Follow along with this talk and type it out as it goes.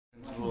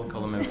Constable,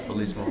 call the member for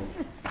Lismore.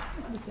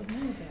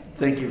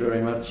 Thank you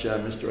very much,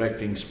 Mr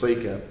Acting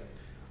Speaker.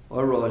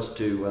 I rise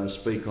to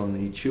speak on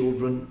the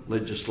Children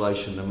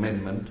Legislation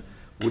Amendment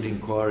Wood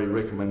Inquiry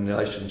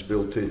Recommendations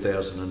Bill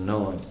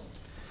 2009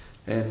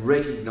 and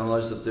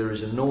recognise that there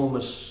is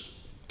enormous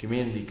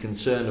community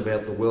concern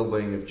about the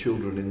wellbeing of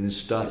children in this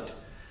state.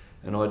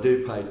 And I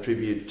do pay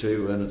tribute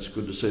to, and it's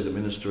good to see the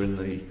Minister in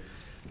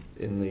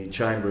the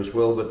chamber as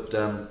well, but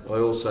I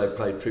also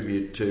pay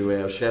tribute to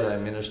our Shadow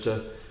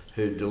Minister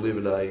who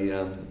delivered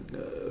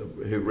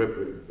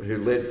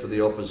who led for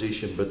the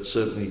opposition but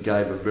certainly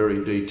gave a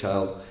very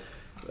detailed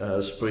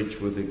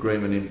speech with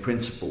agreement in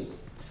principle.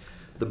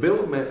 The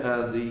bill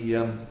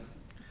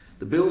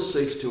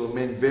seeks to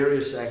amend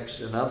various acts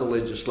and other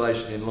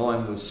legislation in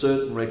line with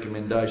certain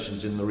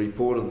recommendations in the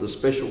report of the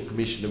Special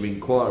Commission of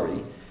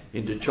Inquiry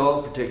into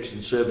Child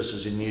Protection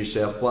Services in New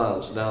South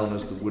Wales, known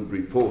as the Wood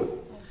Report.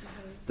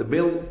 The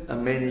bill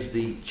amends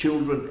the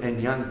Children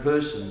and Young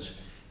Persons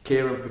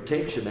Care and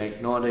Protection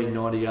Act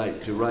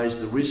 1998 to raise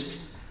the risk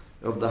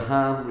of the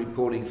harm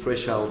reporting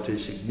threshold to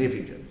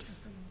significant.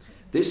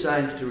 This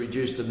aims to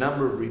reduce the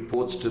number of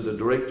reports to the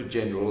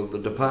Director-General of the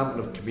Department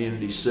of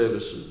Community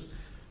Services,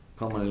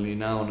 commonly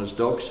known as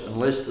DOCS,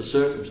 unless the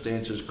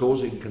circumstances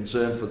causing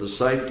concern for the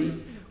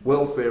safety,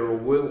 welfare or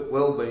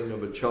well-being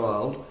of a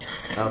child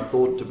are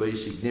thought to be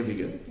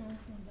significant.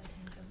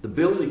 The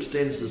bill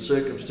extends the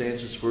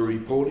circumstances for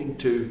reporting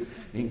to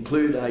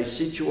include a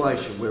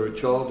situation where a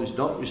child is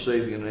not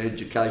receiving an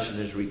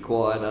education as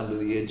required under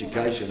the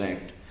Education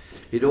Act.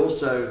 It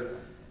also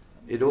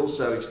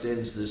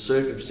extends the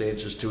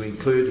circumstances to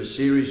include a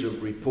series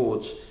of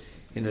reports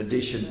in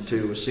addition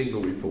to a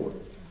single report.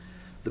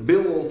 The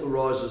bill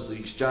authorises the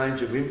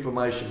exchange of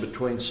information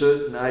between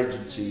certain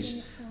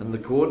agencies and the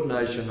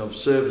coordination of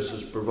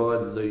services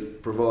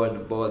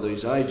provided by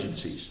these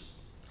agencies.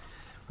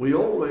 We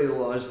all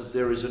realise that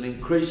there is an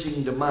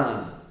increasing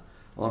demand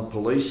on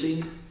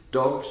policing,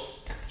 DOCS,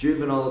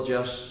 juvenile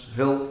justice,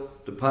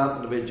 health,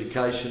 Department of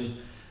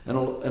Education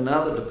and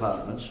other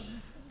departments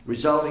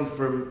resulting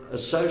from a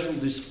social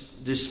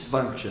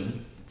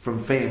dysfunction from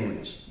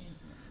families.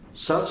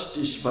 Such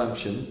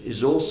dysfunction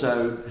is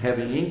also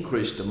having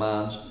increased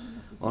demands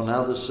on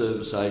other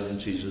service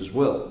agencies as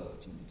well.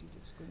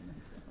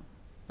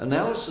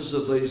 Analysis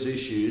of these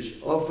issues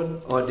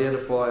often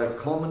identify a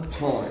common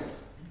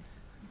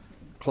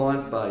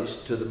client base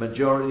to the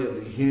majority of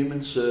the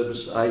human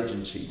service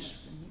agencies.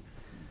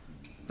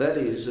 That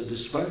is, a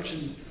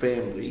dysfunctional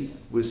family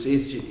with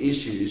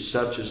issues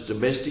such as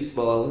domestic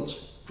violence,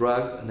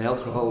 drug and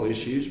alcohol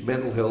issues,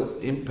 mental health,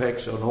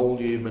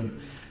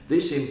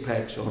 this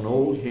impacts on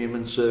all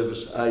human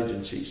service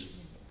agencies.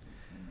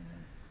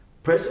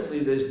 Presently,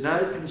 there's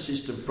no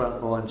consistent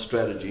frontline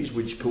strategies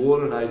which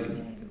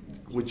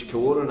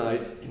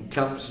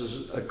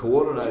encompasses a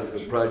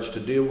coordinated approach to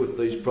deal with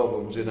these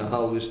problems in a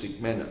holistic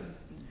manner.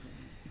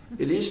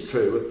 It is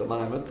true at the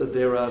moment that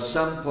there are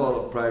some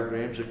pilot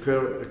programs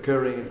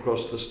occurring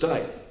across the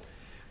state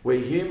where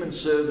human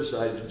service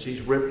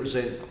agencies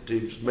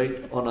representatives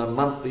meet on a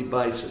monthly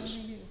basis.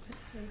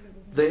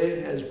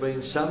 There has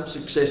been some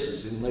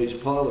successes in these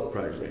pilot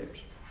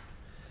programs,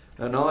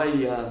 and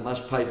I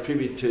must pay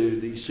tribute to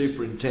the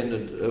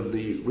Superintendent of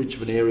the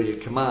Richmond Area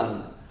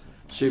Command,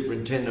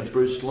 Superintendent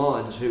Bruce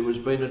Lyons, who has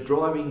been a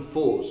driving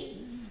force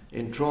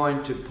in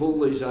trying to pull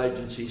these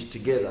agencies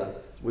together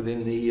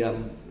within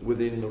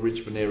the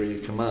Richmond Area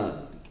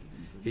Command.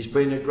 He's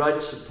been a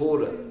great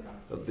supporter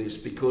of this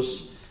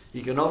because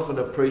you can often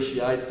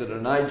appreciate that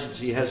an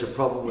agency has a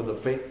problem with a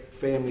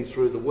family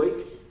through the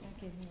week.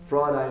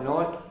 Friday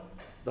night,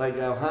 they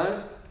go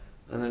home,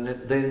 and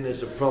then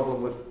there's a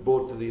problem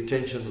brought to the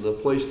attention of the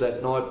police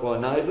that night by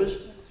neighbours.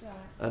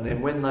 And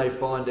then when they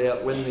find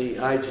out, when the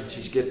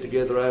agencies get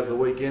together over the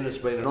weekend, it's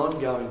been an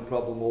ongoing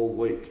problem all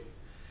week.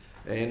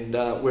 And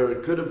where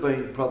it could have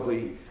been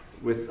probably,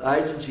 with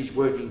agencies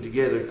working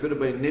together, it could have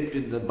been nipped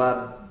in the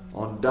bud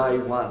on day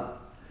one.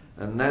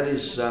 And that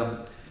is,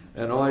 and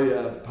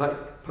I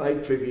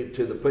pay tribute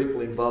to the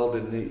people involved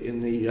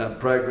in the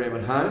program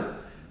at home,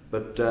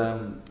 but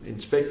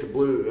Inspector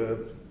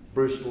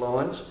Bruce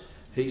Lyons,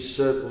 he's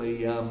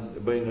certainly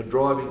been a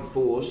driving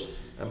force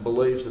and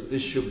believes that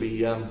this should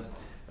be a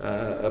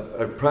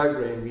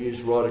program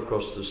used right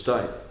across the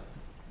state.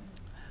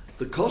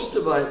 The cost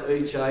of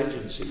each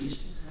agency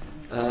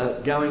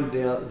going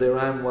down their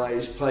own way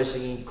is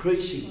placing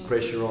increasing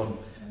pressure on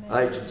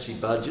agency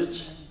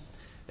budgets,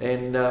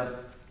 and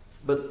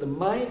but the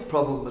main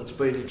problem that's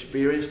been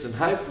experienced, and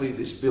hopefully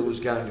this bill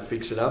is going to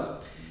fix it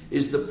up,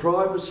 is the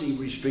privacy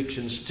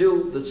restrictions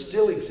that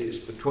still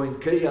exist between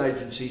key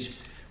agencies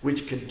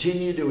which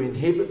continue to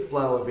inhibit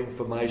flow of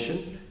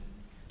information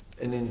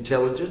and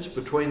intelligence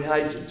between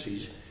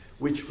agencies,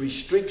 which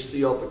restricts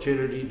the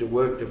opportunity to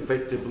work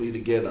effectively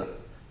together.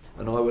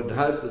 And I would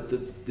hope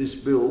that this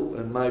bill,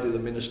 and maybe the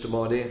Minister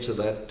might answer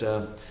that,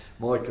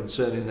 my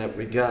concern in that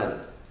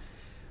regard.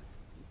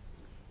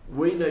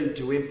 We need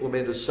to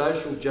implement a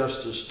social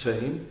justice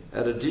team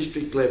at a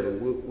district level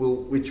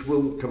which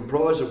will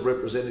comprise of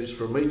representatives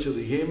from each of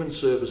the human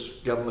service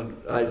government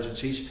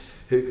agencies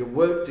who can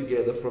work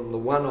together from the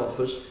one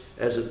office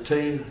as a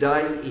team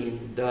day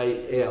in,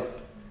 day out.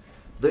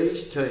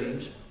 These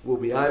teams will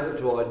be able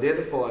to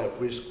identify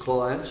at-risk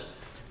clients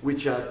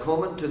which are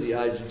common to the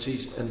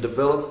agencies and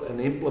develop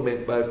and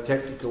implement both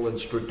tactical and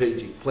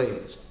strategic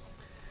plans.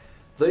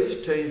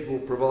 These teams will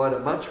provide a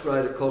much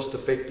greater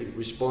cost-effective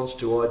response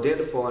to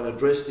identify and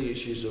address the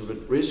issues of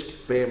at-risk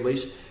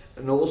families,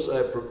 and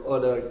also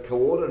provide a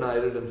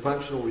coordinated and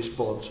functional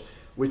response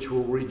which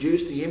will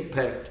reduce the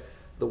impact,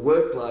 the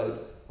workload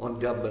on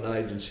government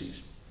agencies.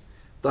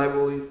 They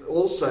will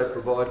also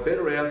provide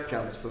better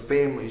outcomes for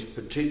families,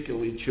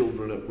 particularly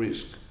children at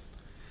risk.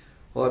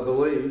 I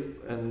believe,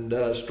 and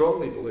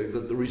strongly believe,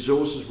 that the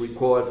resources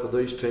required for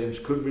these teams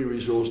could be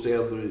resourced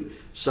out of the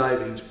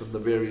savings from the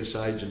various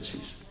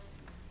agencies.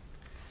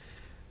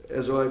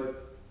 As I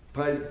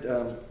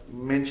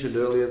mentioned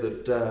earlier,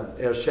 that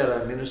our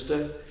Shadow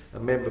Minister, a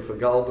member for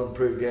Goulburn,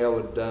 Prue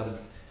Goward,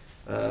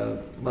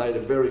 made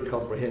a very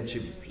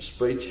comprehensive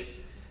speech,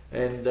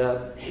 and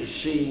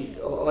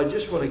I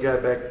just want to go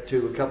back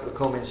to a couple of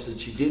comments that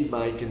she did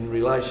make in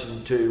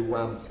relation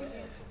to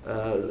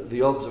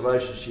the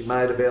observations she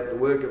made about the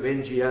work of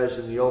NGOs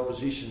and the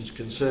opposition's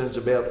concerns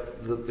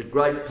about the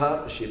great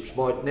partnerships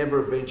might never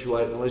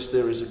eventuate unless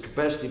there is a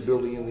capacity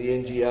building in the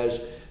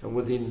NGOs and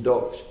within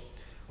DOCS.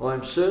 I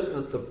am certain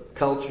that the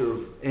culture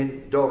of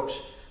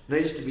DOCS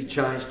needs to be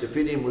changed to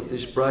fit in with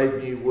this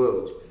brave new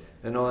world,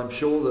 and I am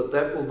sure that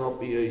that will not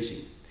be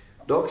easy.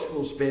 DOCS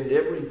will spend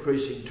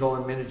ever-increasing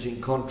time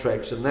managing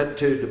contracts, and that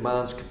too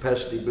demands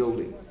capacity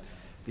building.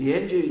 The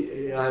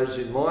NGOs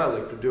in my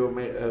electorate do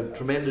a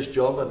tremendous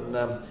job, and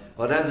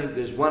I don't think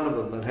there's one of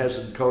them that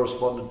hasn't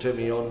corresponded to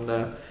me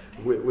on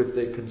with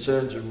their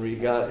concerns in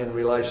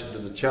relation to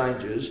the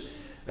changes.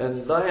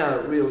 And they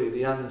are really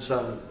the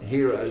unsung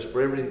heroes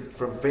for everything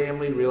from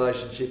family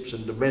relationships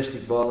and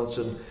domestic violence,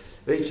 and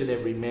each and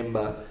every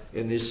member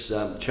in this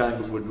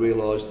chamber would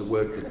realise the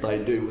work that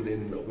they do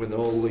within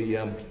all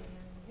the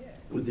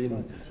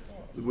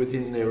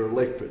within their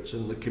electorates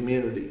and the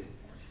community.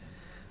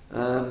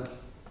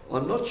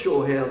 I'm not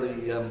sure how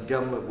the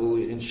government will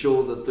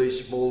ensure that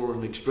these smaller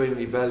and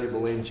extremely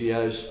valuable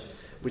NGOs,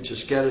 which are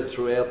scattered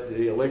throughout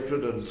the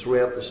electorate and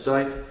throughout the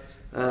state,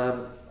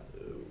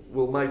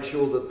 will make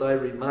sure that they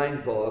remain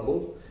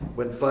viable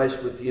when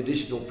faced with the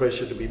additional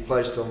pressure to be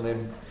placed on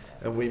them,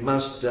 and we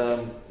must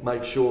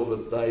make sure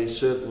that they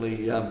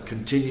certainly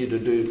continue to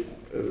do,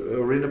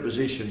 are in a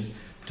position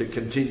to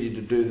continue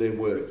to do their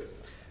work.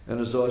 And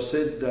as I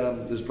said,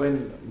 there's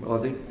been, I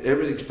think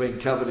everything's been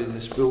covered in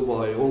this bill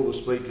by all the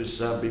speakers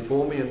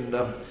before me, and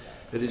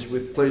it is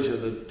with pleasure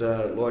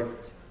that, like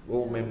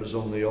all members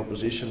on the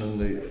opposition and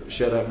the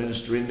Shadow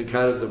Minister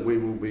indicated, that we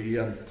will be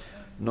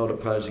not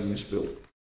opposing this bill.